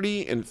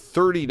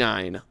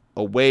 30-39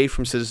 away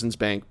from Citizens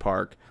Bank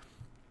Park.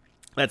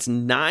 That's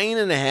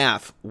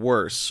 9.5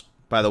 worse,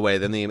 by the way,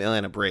 than the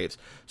Atlanta Braves.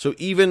 So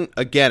even,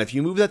 again, if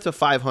you move that to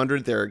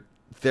 500, they're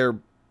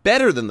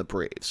better than the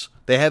Braves.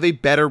 They have a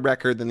better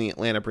record than the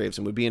Atlanta Braves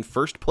and would be in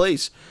first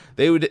place.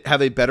 They would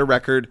have a better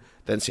record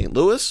than St.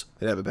 Louis.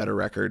 They'd have a better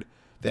record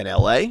than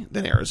LA,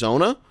 than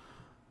Arizona.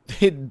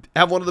 They'd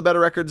have one of the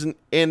better records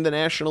in the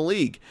National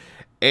League.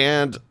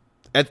 And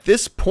at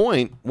this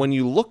point, when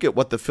you look at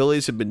what the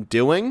Phillies have been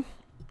doing,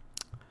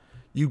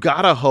 you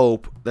got to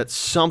hope that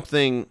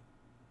something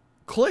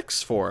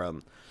clicks for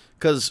them.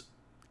 Because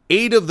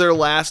 8 of their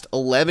last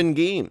 11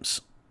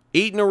 games,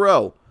 8 in a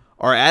row,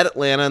 are at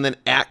Atlanta and then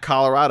at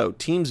Colorado.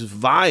 Teams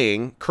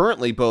vying,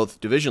 currently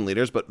both division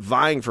leaders, but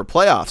vying for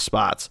playoff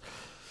spots.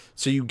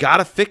 So you got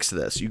to fix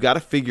this. You got to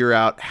figure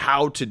out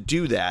how to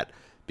do that.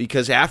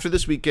 Because after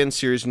this weekend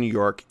series in New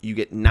York, you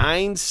get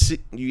 9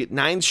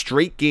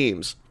 straight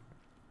games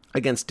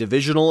against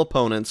divisional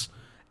opponents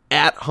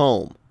at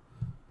home.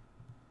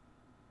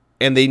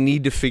 And they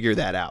need to figure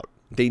that out.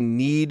 They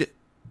need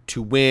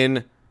to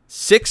win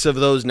 6 of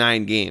those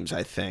 9 games,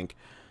 I think,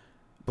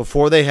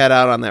 before they head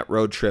out on that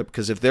road trip.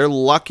 Because if they're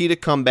lucky to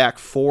come back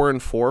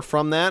 4-4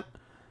 from that,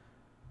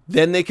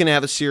 then they can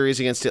have a series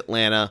against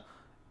Atlanta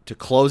to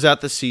close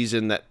out the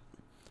season that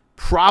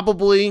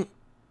probably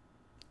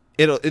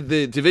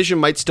the division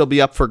might still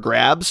be up for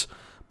grabs,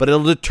 but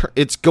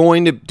it's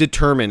going to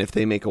determine if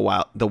they make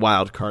the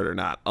wild card or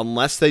not,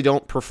 unless they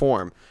don't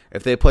perform.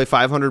 If they play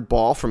 500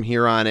 ball from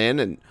here on in,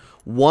 and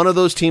one of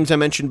those teams I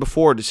mentioned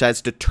before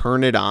decides to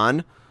turn it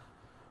on,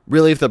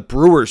 really if the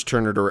Brewers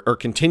turn it or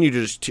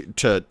continue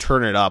to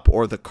turn it up,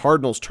 or the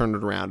Cardinals turn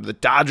it around, the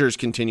Dodgers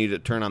continue to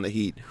turn on the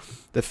heat,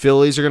 the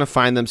Phillies are going to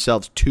find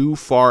themselves too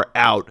far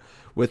out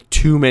with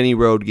too many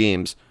road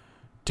games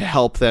to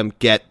help them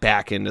get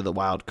back into the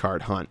wild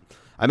card hunt.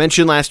 I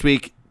mentioned last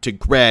week to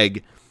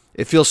Greg,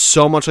 it feels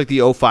so much like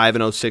the 05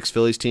 and 06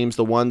 Phillies teams,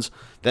 the ones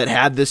that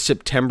had this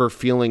September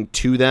feeling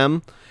to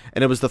them.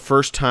 And it was the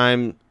first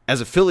time,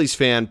 as a Phillies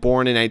fan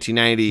born in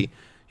 1990,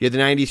 you had the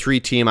 93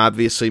 team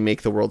obviously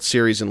make the World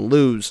Series and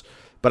lose,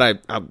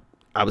 but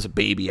I was a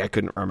baby. I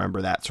couldn't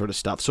remember that sort of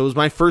stuff. So it was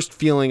my first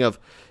feeling of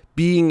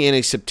being in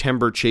a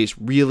September chase,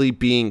 really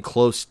being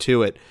close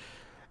to it.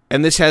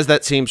 And this has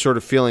that same sort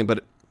of feeling,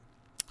 but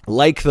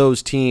like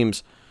those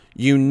teams,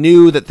 you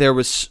knew that there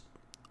was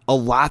a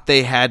lot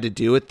they had to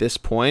do at this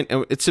point.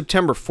 And it's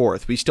September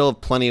 4th. We still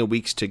have plenty of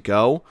weeks to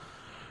go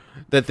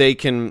that they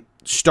can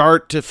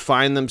start to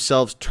find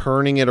themselves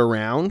turning it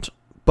around.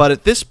 But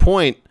at this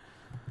point,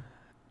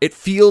 it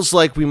feels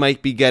like we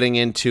might be getting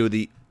into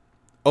the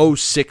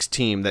 06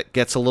 team that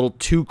gets a little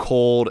too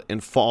cold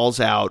and falls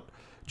out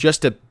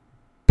just a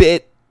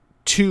bit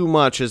too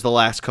much as the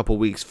last couple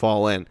weeks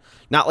fall in.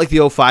 Not like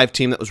the 05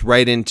 team that was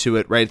right into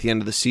it right at the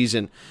end of the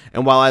season.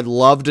 And while I'd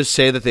love to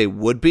say that they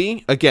would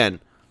be,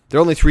 again, they're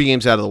only 3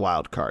 games out of the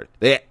wild card.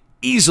 They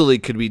easily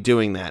could be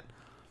doing that.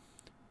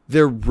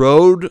 Their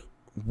road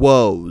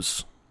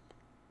woes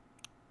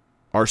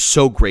are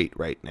so great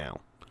right now.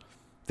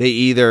 They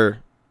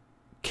either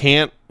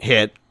can't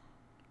hit,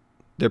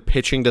 their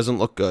pitching doesn't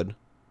look good,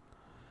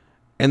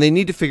 and they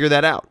need to figure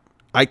that out.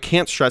 I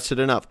can't stress it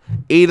enough.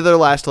 8 of their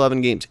last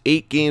 11 games,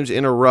 8 games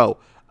in a row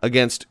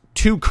against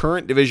 2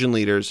 current division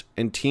leaders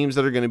and teams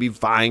that are going to be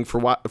vying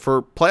for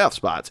playoff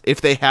spots if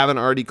they haven't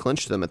already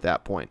clinched them at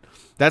that point.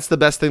 That's the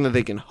best thing that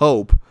they can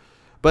hope.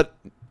 But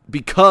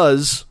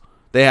because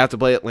they have to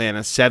play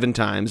Atlanta 7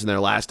 times in their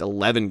last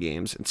 11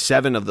 games and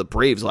 7 of the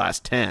Braves'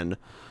 last 10,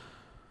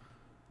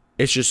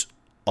 it's just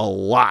a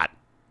lot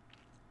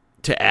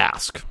to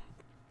ask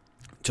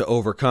to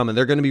overcome, and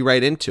they're going to be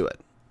right into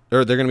it.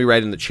 Or they're going to be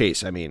right in the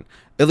chase, I mean,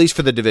 at least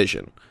for the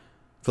division.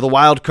 For the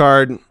wild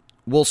card,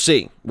 we'll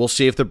see. We'll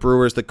see if the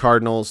Brewers, the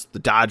Cardinals, the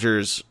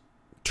Dodgers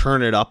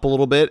turn it up a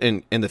little bit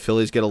and the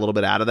Phillies get a little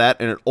bit out of that,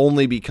 and it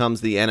only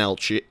becomes the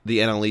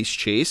NL East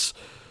chase.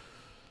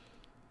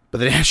 But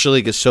the National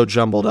League is so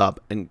jumbled up,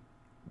 and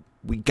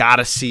we got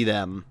to see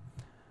them.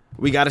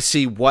 We got to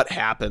see what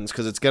happens,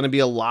 because it's going to be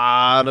a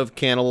lot of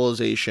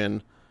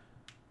cannibalization,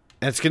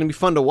 and it's going to be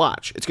fun to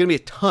watch. It's going to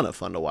be a ton of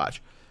fun to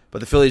watch. But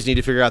the Phillies need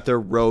to figure out their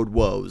road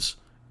woes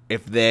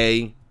if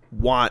they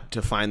want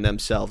to find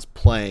themselves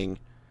playing,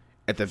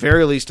 at the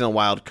very least, in a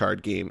wild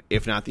card game,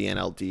 if not the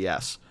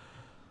NLDS.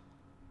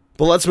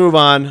 But let's move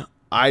on.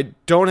 I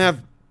don't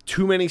have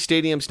too many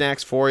stadium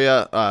snacks for you.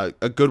 A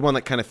good one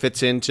that kind of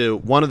fits into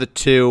one of the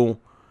 2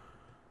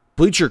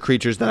 bleacher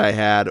creatures that I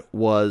had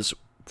was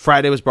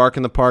Friday was Bark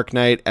in the Park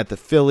night at the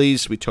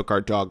Phillies. We took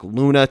our dog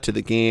Luna to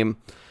the game.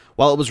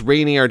 While it was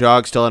raining, our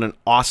dog still had an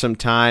awesome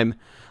time.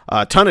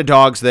 A ton of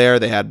dogs there.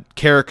 They had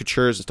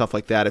caricatures and stuff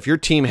like that. If your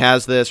team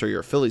has this, or you're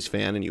a Phillies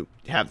fan and you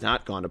have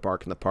not gone to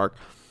Bark in the Park,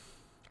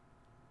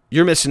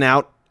 you're missing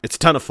out. It's a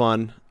ton of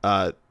fun.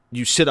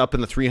 You sit up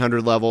in the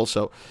 300 level,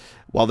 so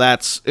while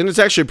and it's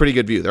actually a pretty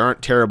good view. There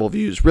aren't terrible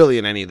views really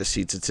in any of the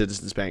seats at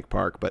Citizens Bank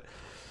Park, but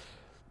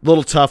a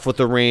little tough with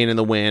the rain and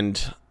the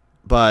wind.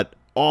 But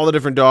all the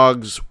different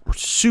dogs were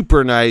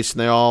super nice, and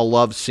they all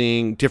love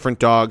seeing different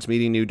dogs,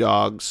 meeting new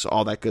dogs,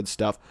 all that good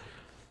stuff.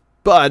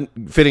 But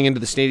fitting into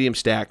the stadium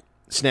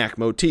snack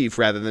motif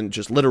rather than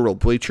just literal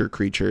bleacher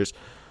creatures,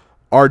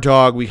 our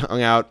dog, we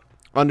hung out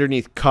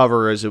underneath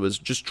cover as it was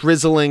just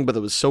drizzling, but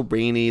it was so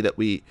rainy that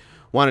we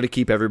wanted to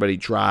keep everybody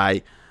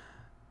dry.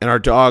 And our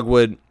dog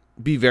would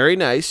be very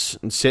nice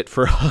and sit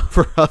for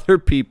other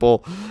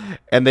people,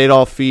 and they'd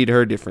all feed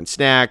her different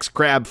snacks,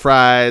 crab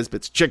fries,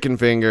 bits of chicken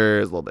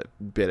fingers, a little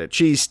bit of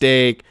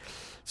cheesesteak.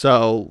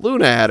 So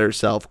Luna had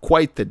herself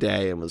quite the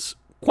day and was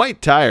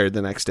quite tired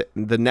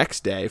the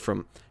next day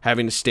from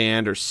having to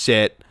stand or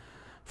sit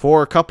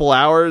for a couple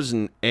hours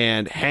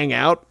and hang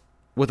out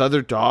with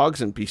other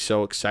dogs and be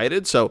so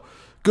excited. So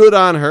good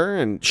on her,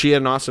 and she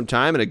had an awesome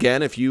time. And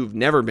again, if you've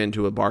never been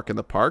to a Bark in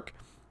the Park,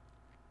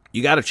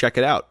 you got to check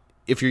it out.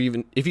 If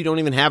you don't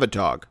even have a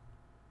dog,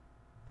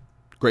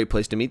 great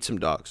place to meet some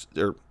dogs,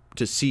 or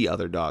to see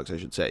other dogs, I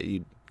should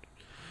say.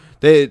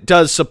 It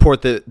does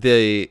support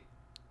the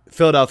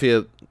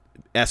Philadelphia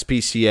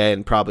SPCA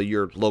and probably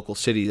your local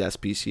city's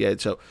SPCA,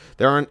 so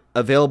they aren't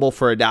available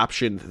for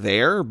adoption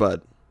there,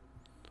 but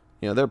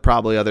there are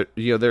probably other,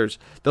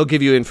 they'll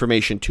give you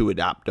information to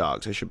adopt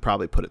dogs. I should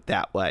probably put it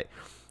that way.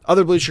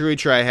 Other Bleacher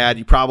Creature I had,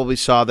 you probably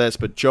saw this,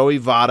 but Joey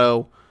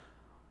Votto,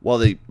 while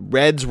the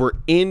Reds were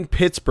in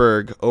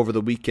Pittsburgh over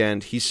the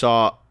weekend, he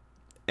saw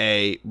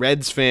a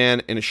Reds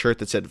fan in a shirt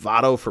that said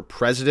Votto for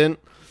president.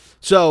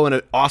 So in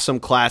an awesome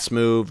class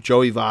move,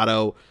 Joey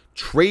Votto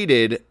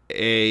traded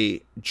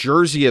a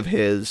jersey of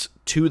his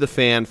to the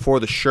fan for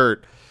the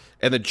shirt.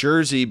 And the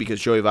jersey,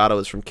 because Joey Votto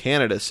is from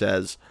Canada,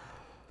 says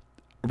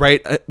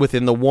right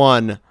within the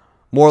one,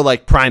 more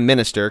like Prime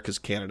Minister, because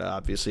Canada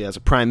obviously has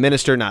a Prime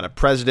Minister, not a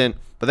president.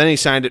 But then he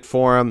signed it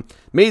for him,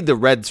 made the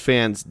Reds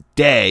fans'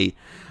 day.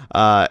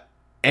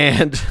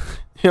 And,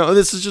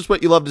 this is just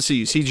what you love to see.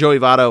 You see Joey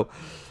Votto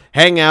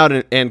hang out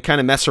and kind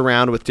of mess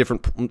around with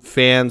different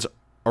fans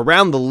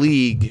around the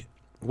league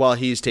while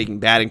he's taking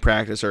batting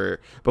practice or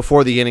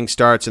before the inning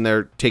starts and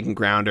they're taking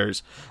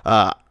grounders.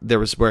 There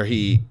was where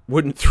he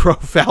wouldn't throw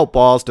foul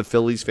balls to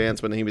Phillies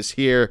fans when he was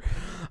here.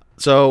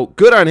 So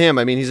good on him.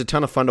 I mean, he's a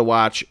ton of fun to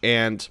watch,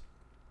 and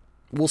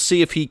we'll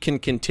see if he can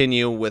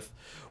continue with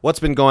what's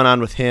been going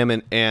on with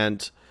him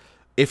and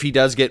if he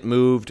does get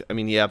moved. I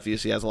mean, he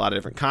obviously has a lot of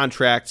different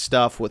contract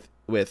stuff with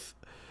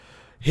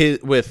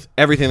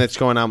everything that's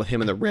going on with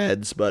him and the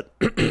Reds, but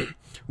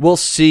we'll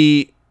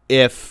see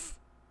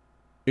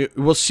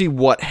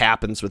what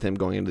happens with him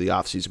going into the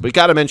offseason. But we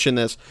got to mention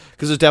this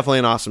because it's definitely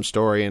an awesome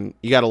story, and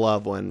you got to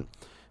love when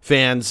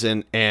fans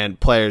and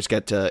players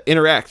get to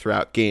interact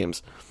throughout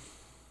games.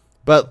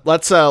 But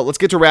let's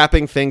get to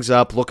wrapping things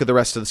up, look at the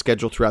rest of the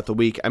schedule throughout the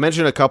week. I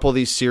mentioned a couple of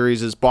these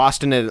series,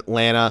 Boston and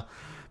Atlanta.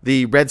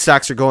 The Red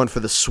Sox are going for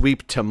the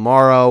sweep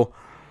tomorrow.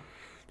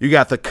 You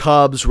got the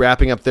Cubs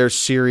wrapping up their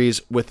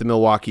series with the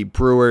Milwaukee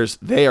Brewers.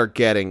 They are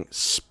getting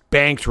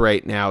spanked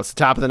right now. It's the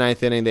top of the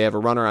ninth inning. They have a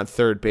runner on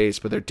third base,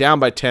 but they're down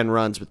by 10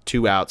 runs with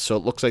 2 outs, so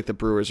it looks like the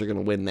Brewers are going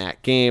to win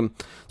that game.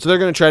 So they're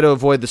going to try to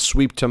avoid the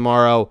sweep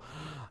tomorrow.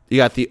 You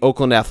got the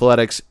Oakland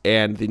Athletics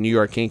and the New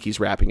York Yankees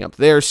wrapping up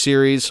their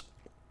series.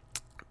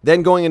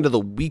 Then going into the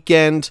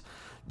weekend,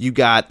 you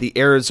got the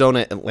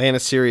Arizona-Atlanta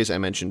series I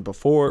mentioned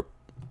before,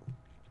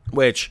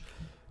 which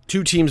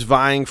 2 teams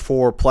vying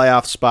for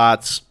playoff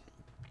spots.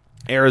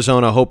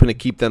 Arizona hoping to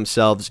keep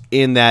themselves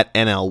in that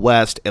NL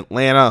West.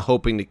 Atlanta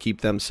hoping to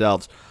keep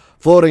themselves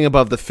floating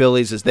above the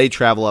Phillies as they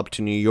travel up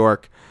to New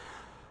York.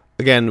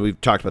 Again, we've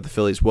talked about the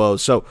Phillies'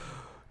 woes. So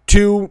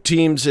 2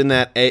 teams in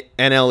that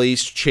NL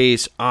East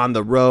chase on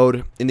the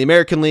road. In the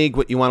American League,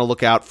 what you want to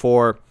look out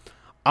for,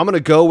 I'm going to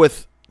go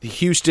with the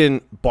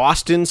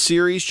Houston-Boston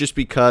series just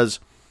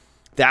because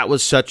that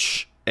was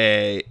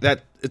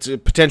it's a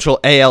potential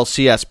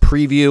ALCS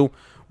preview.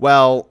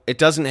 Well, it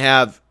doesn't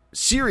have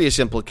serious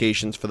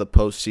implications for the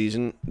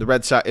postseason.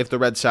 If the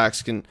Red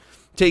Sox can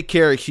take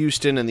care of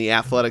Houston and the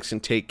Athletics can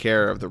take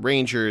care of the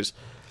Rangers,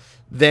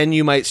 then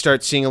you might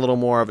start seeing a little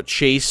more of a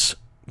chase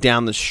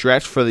down the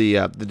stretch for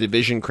the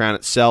division crown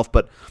itself.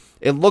 But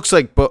it looks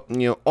like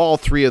all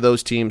 3 of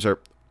those teams are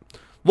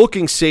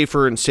looking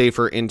safer and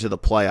safer into the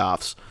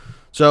playoffs.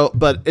 So,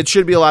 but it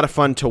should be a lot of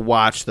fun to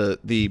watch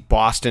the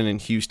Boston and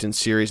Houston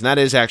series, and that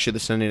is actually the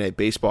Sunday Night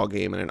Baseball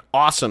game and an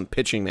awesome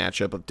pitching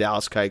matchup of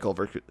Dallas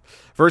Keuchel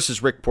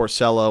versus Rick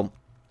Porcello.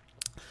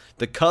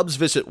 The Cubs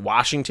visit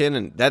Washington,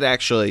 and that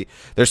actually,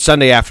 their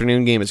Sunday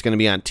afternoon game is going to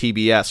be on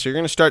TBS, so you're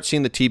going to start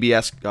seeing the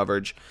TBS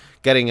coverage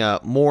getting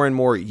more and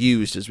more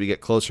used as we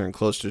get closer and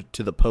closer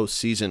to the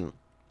postseason.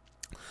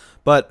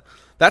 But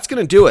that's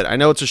going to do it. I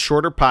know it's a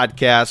shorter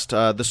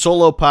podcast. The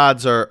solo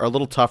pods are a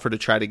little tougher to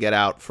try to get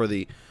out for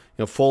the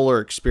fuller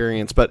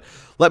experience, but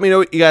let me know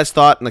what you guys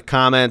thought in the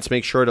comments.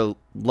 Make sure to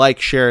like,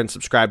 share, and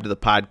subscribe to the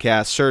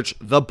podcast. Search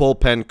The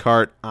Bullpen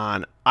Cart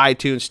on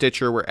iTunes,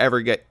 Stitcher,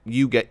 wherever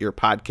you get your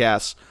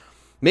podcasts.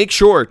 Make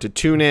sure to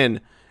tune in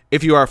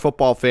if you are a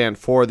football fan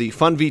for the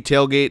Fun V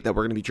Tailgate that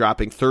we're going to be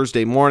dropping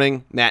Thursday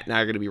morning. Matt and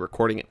I are going to be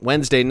recording it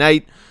Wednesday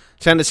night.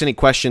 Send us any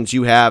questions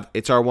you have.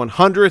 It's our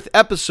 100th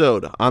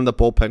episode on the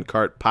Bullpen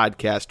Cart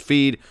podcast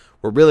feed.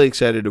 We're really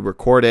excited to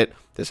record it.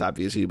 This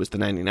obviously was the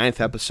 99th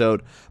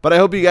episode, but I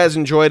hope you guys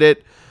enjoyed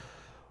it.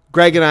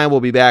 Greg and I will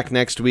be back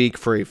next week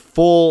for a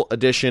full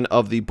edition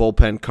of the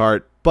Bullpen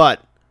Cart,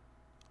 but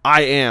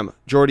I am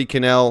Jordy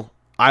Cannell.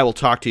 I will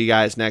talk to you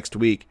guys next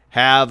week.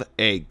 Have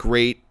a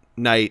great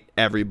night,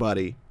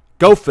 everybody.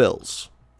 Go Phils!